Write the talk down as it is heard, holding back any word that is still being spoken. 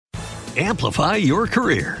Amplify your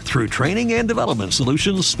career through training and development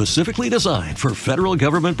solutions specifically designed for federal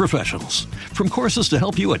government professionals. From courses to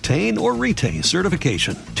help you attain or retain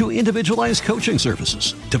certification, to individualized coaching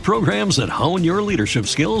services, to programs that hone your leadership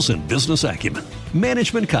skills and business acumen,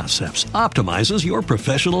 Management Concepts optimizes your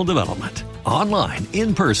professional development. Online,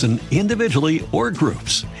 in person, individually, or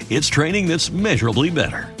groups, it's training that's measurably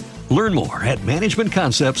better. Learn more at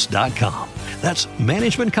managementconcepts.com. That's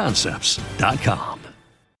managementconcepts.com.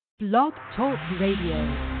 Blog Talk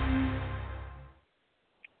Radio.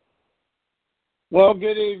 Well,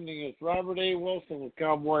 good evening. It's Robert A. Wilson with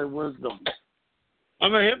Cowboy Wisdom.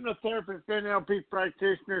 I'm a hypnotherapist, NLP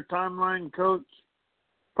practitioner, timeline coach,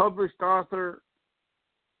 published author.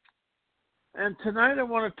 And tonight I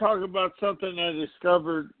want to talk about something I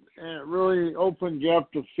discovered, and it really opened you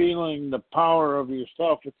up to feeling the power of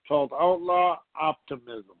yourself. It's called outlaw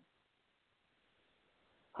optimism.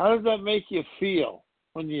 How does that make you feel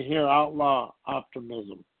when you hear outlaw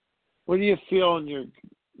optimism? What do you feel when you're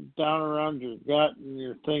down around your gut and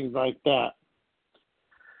your things like that?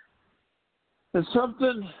 And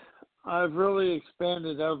something I've really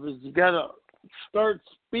expanded of is you got to start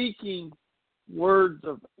speaking words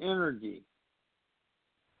of energy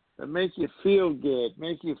that make you feel good,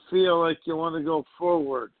 make you feel like you want to go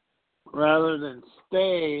forward rather than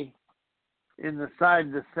stay in the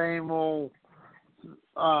same old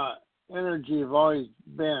energy you've always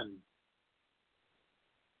been.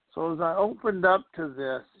 So as I opened up to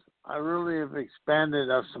this, I really have expanded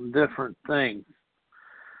of some different things.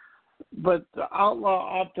 But the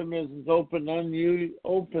outlaw optimism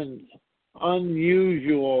opens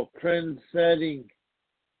unusual, trend-setting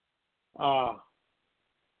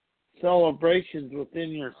celebrations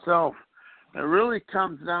within yourself. It really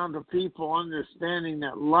comes down to people understanding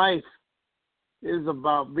that life is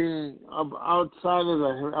about being outside of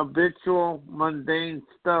the habitual, mundane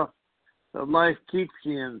stuff that life keeps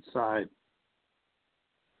you inside.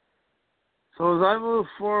 So as I move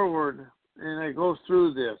forward and I go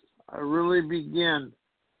through this, I really begin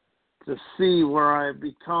to see where I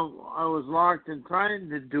was locked in trying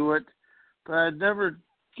to do it, but I'd never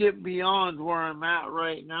get beyond where I'm at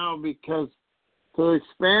right now, because to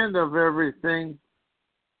expand of everything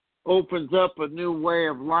opens up a new way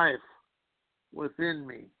of life within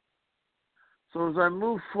me. So as I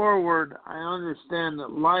move forward, I understand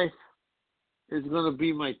that life is going to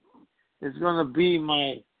be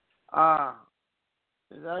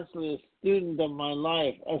it's actually a student of my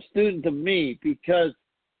life, a student of me, because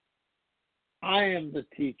I am the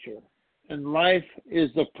teacher and life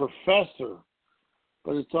is the professor.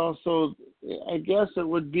 But it's also, I guess it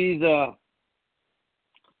would be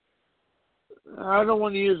I don't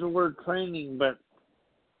want to use the word training, but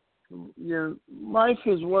your life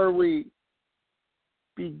is where we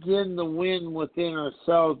begin to win within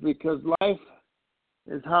ourselves, because life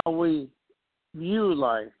is how we view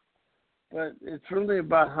life. But it's really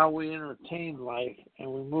about how we entertain life and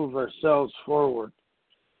we move ourselves forward.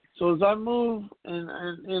 So as I move and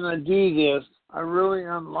I do this, I really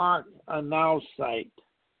unlock a now sight,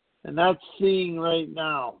 and that's seeing right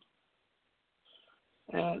now.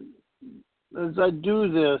 And as I do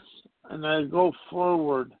this and I go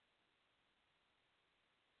forward,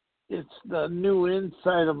 it's the new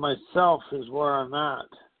inside of myself is where I'm at.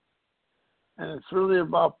 And it's really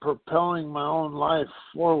about propelling my own life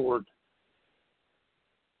forward.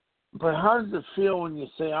 But how does it feel when you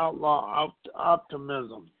say outlaw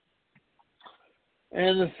optimism?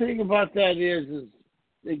 And the thing about that is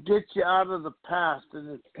it gets you out of the past, and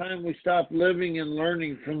it's time we stop living and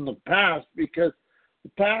learning from the past, because the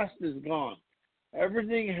past is gone.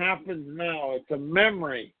 Everything happens now. It's a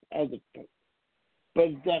memory of the past.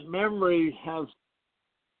 But that memory has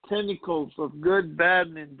tentacles of good, bad,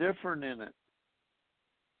 and indifferent in it.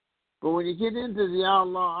 But when you get into the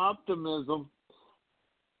outlaw optimism,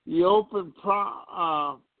 you open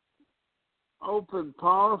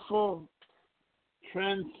powerful,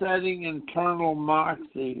 trend-setting internal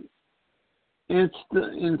moxie,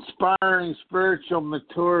 inspiring spiritual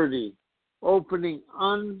maturity, opening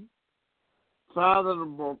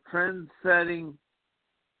unfathomable, trend-setting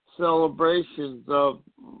celebrations of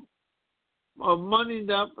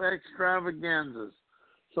moneyed-up extravaganzas.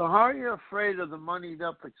 So how are you afraid of the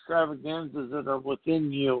moneyed-up extravaganzas that are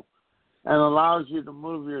within you and allows you to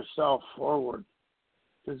move yourself forward?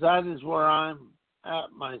 Because that is where I'm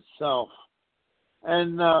at myself.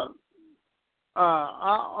 And outlaw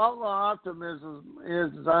optimism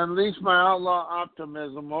is I unleash my outlaw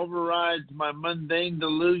optimism, overrides my mundane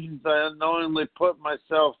delusions I unknowingly put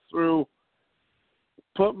myself through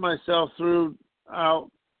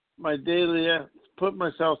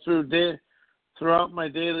throughout my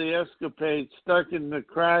daily escapades, stuck in the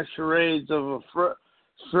crass charades of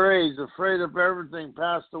afraid of everything,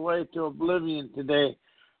 passed away to oblivion today.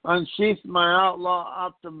 Unsheathed my outlaw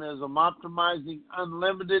optimism, optimizing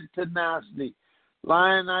unlimited tenacity,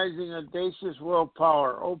 lionizing audacious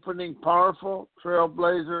willpower, opening powerful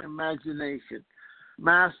trailblazer imagination,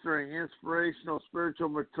 mastering inspirational spiritual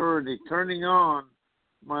maturity, turning on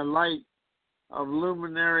my light of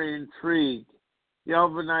luminary intrigue,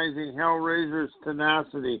 galvanizing hellraiser's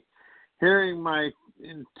tenacity, hearing my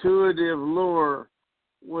intuitive lure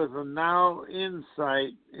with a now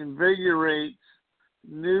insight, invigorates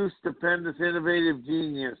new stupendous innovative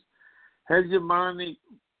genius, hegemonic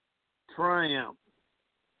triumph.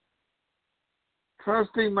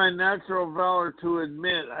 Trusting my natural valor to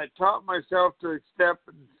admit, I taught myself to accept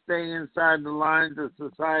and stay inside the lines of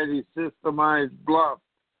society's systemized bluff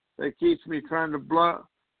that keeps trying to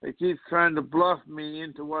bluff me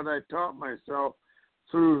into what I taught myself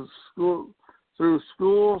through school,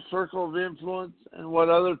 circle of influence, and what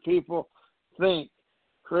other people think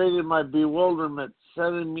created my bewilderment,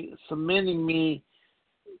 setting me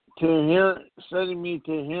to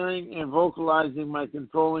hearing and vocalizing my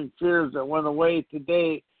controlling fears that went away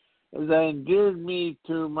today as I endeared me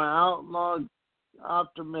to my outlawed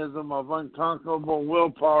optimism of unconquerable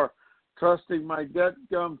willpower, trusting my gut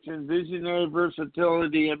gumption, visionary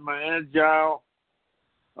versatility, and my agile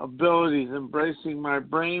abilities, embracing my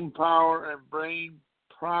brain power and brain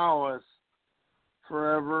prowess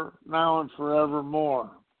forever, now and forevermore.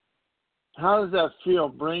 How does that feel?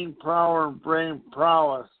 Brain power and brain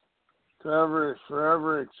prowess to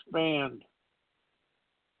forever expand.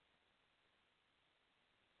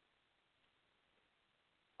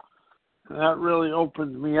 And that really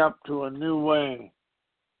opens me up to a new way.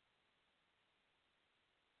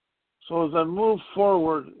 So as I move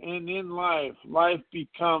forward and in life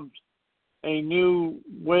becomes a new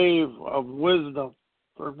wave of wisdom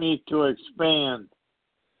for me to expand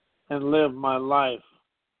and live my life.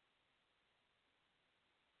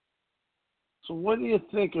 So what do you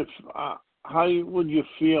think of would you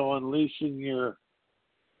feel unleashing your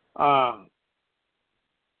outlaw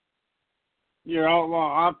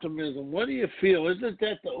optimism? What do you feel? Isn't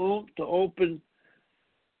that to open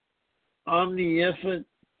omniscience,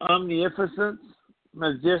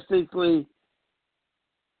 majestically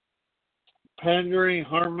pandering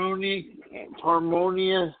harmony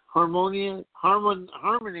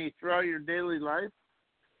throughout your daily life?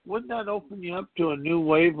 Wouldn't that open you up to a new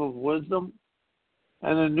wave of wisdom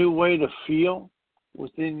and a new way to feel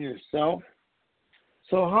within yourself?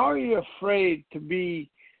 So how do you afraid to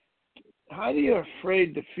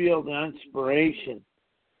feel the inspiration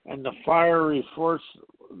and the fiery force,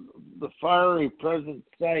 the fiery present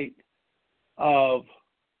sight of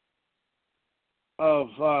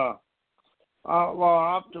outlaw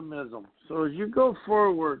optimism? So as you go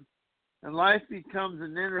forward and life becomes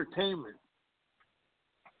an entertainment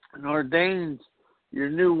and ordains your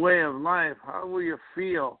new way of life, how will you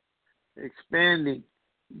feel expanding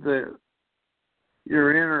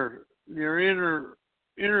your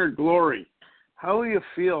inner glory? How will you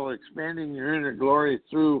feel expanding your inner glory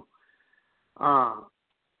through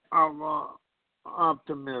outlaw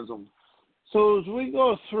optimism? So as we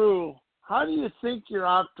go through, how do you think you're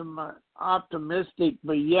optimistic,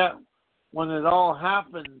 but yet when it all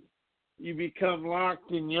happens, you become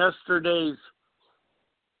locked in yesterday's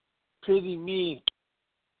pity me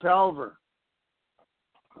palaver,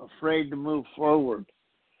 afraid to move forward?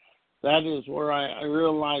 That is where I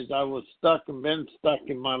realized I was stuck and been stuck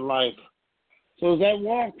in my life. So as I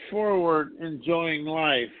walk forward enjoying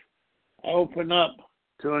life, I open up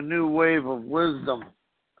to a new wave of wisdom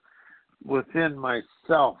within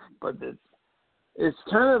myself. But it's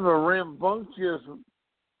kind of a rambunctious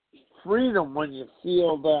freedom when you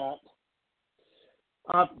feel that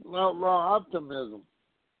outlaw optimism.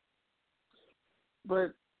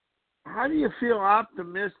 But how do you feel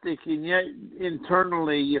optimistic and yet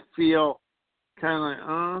internally you feel kind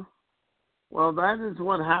of Well, that is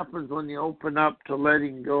what happens when you open up to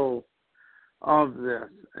letting go of this.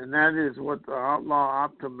 And that is what the outlaw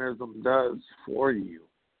optimism does for you.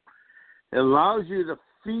 It allows you to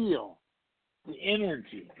feel the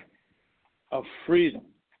energy of freedom.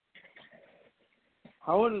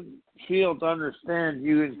 How would it feel to understand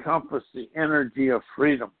you encompass the energy of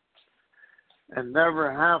freedom and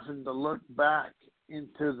never having to look back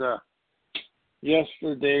into the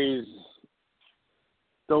yesterday's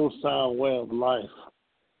docile way of life?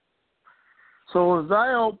 So as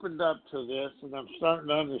I opened up to this and I'm starting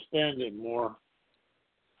to understand it more,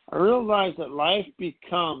 I realized that life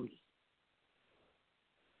becomes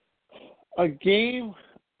a game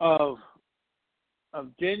of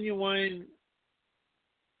of genuine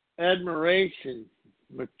admiration,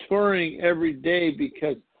 maturing every day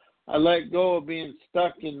because I let go of being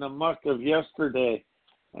stuck in the muck of yesterday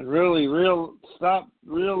and really stop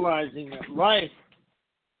realizing that life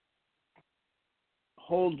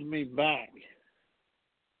holds me back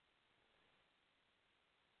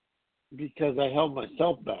because I held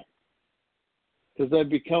myself back. Because I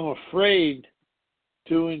become afraid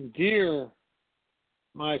to endear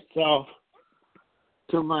myself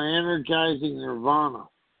to my energizing nirvana.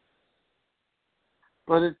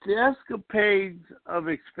 But it's the escapades of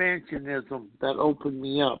expansionism that open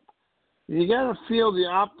me up. You got to feel the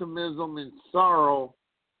optimism in sorrow,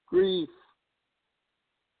 grief,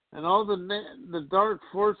 and all the dark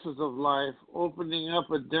forces of life opening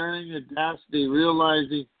up a daring audacity,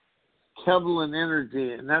 realizing Kevlin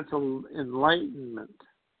energy, and that's an enlightenment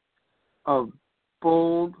of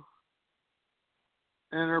bold,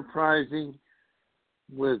 enterprising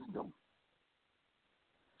wisdom.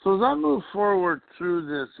 So as I move forward through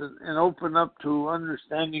this and open up to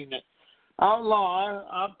understanding that outlaw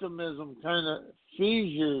optimism kind of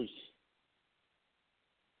seizures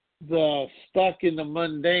the stuck in the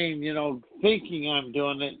mundane, thinking I'm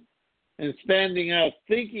doing it, and standing out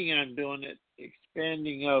thinking I'm doing it,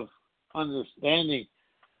 expanding of understanding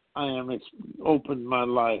I am opened my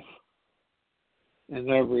life in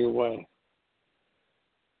every way.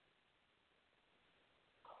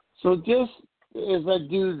 So just as I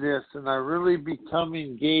do this and I really become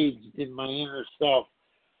engaged in my inner self,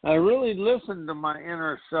 I really listen to my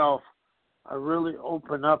inner self, I really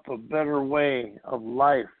open up a better way of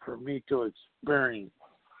life for me to experience.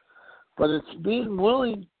 But it's being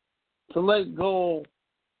willing to let go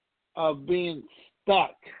of being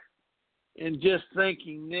stuck in just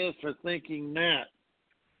thinking this or thinking that.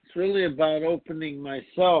 It's really about opening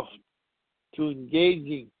myself to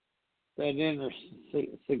engaging that inner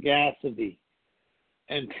sagacity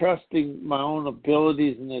and trusting my own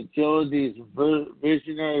abilities and agilities,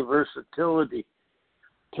 visionary versatility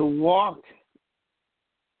to walk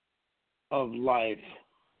of life,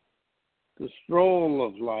 the stroll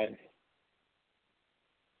of life,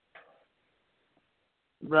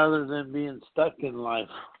 rather than being stuck in life.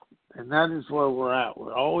 And that is where we're at.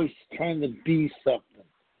 We're always trying to be something.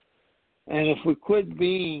 And if we quit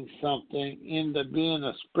being something into being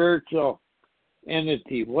a spiritual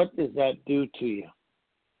entity, what does that do to you?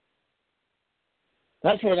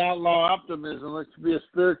 That's what outlaw optimism lets you be, a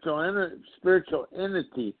spiritual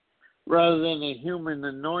entity rather than a human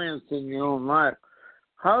annoyance in your own life.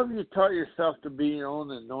 How have you taught yourself to be your own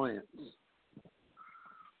annoyance?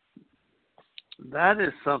 That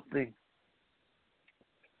is something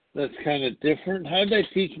that's kind of different. How did I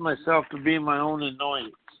teach myself to be my own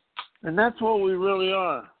annoyance? And that's what we really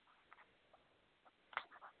are.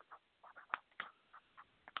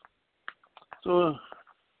 So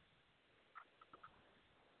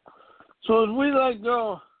as we let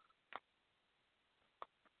go,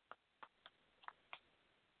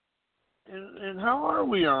 and how are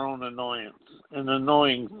we our own annoyance and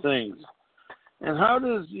annoying things? And how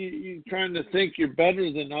does you trying to think you're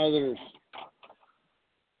better than others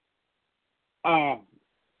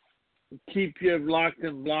keep you locked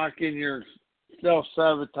and blocked in your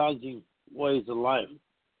self-sabotaging ways of life?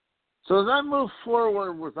 So as I move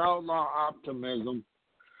forward with outlaw optimism,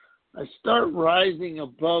 I start rising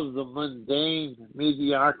above the mundane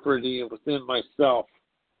mediocrity within myself.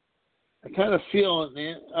 I kind of feel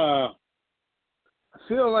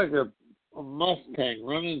like a Mustang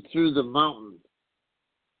running through the mountains,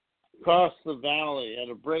 across the valley at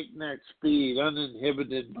a breakneck speed,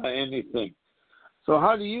 uninhibited by anything. So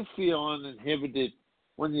how do you feel uninhibited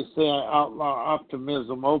when you say outlaw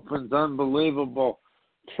optimism opens unbelievable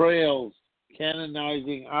trails,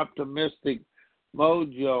 canonizing optimistic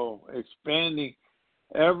mojo, expanding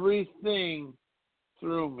everything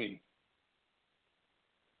through me?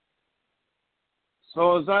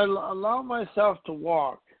 So as I allow myself to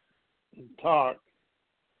walk and talk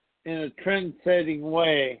in a trend-setting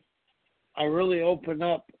way, I really open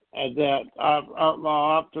up that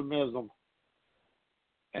outlaw optimism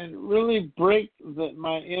and really break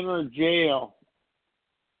my inner jail,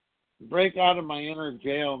 break out of my inner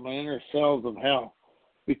jail, my inner cells of hell,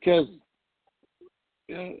 because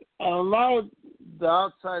I allowed the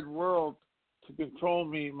outside world to control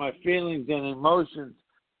me, my feelings and emotions,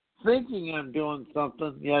 thinking I'm doing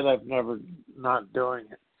something, yet I've never not doing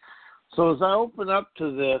it. So as I open up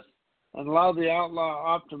to this and allow the outlaw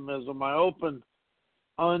optimism, I open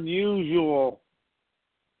unusual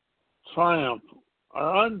triumph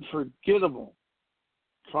or unforgettable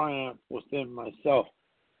triumph within myself.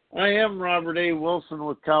 I am Robert A. Wilson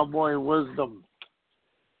with Cowboy Wisdom,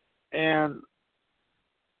 And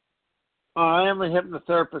I am a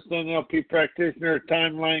hypnotherapist, NLP practitioner,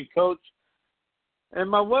 timeline coach. And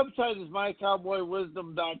my website is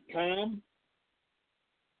mycowboywisdom.com.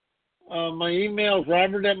 My email is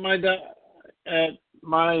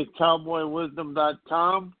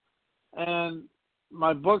robert@mycowboywisdom.com. And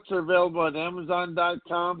my books are available at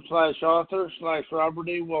amazon.com/author/Robert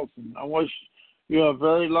A. Wilson. I wish you a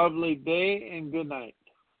very lovely day and good night.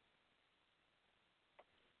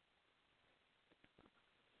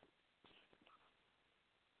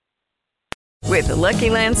 With the Lucky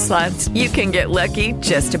Land Slots, you can get lucky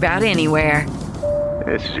just about anywhere.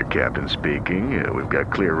 This is your captain speaking. We've got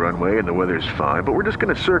clear runway and the weather's fine, but we're just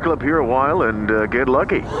going to circle up here a while and get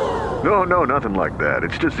lucky. No, nothing like that.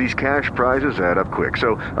 It's just these cash prizes add up quick.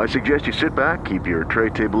 So I suggest you sit back, keep your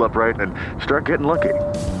tray table upright, and start getting lucky.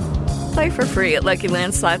 Play for free at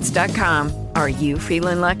LuckyLandSlots.com. Are you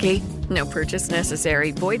feeling lucky? No purchase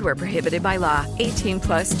necessary. Void where prohibited by law.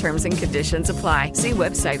 18+ terms and conditions apply. See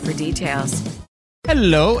website for details.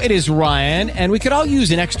 Hello, it is Ryan, and we could all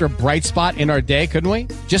use an extra bright spot in our day, couldn't we?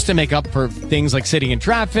 Just to make up for things like sitting in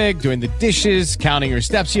traffic, doing the dishes, counting your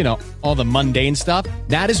steps, all the mundane stuff.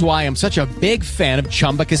 That is why I'm such a big fan of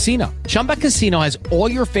Chumba Casino. Chumba Casino has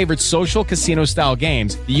all your favorite social casino-style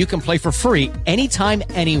games that you can play for free anytime,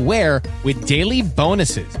 anywhere with daily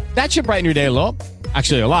bonuses. That should brighten your day a little.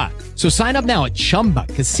 Actually, a lot. So sign up now at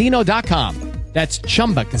ChumbaCasino.com. That's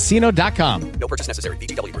ChumbaCasino.com. No purchase necessary.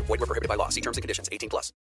 VGW Group. Void where prohibited by law. See terms and conditions. 18+.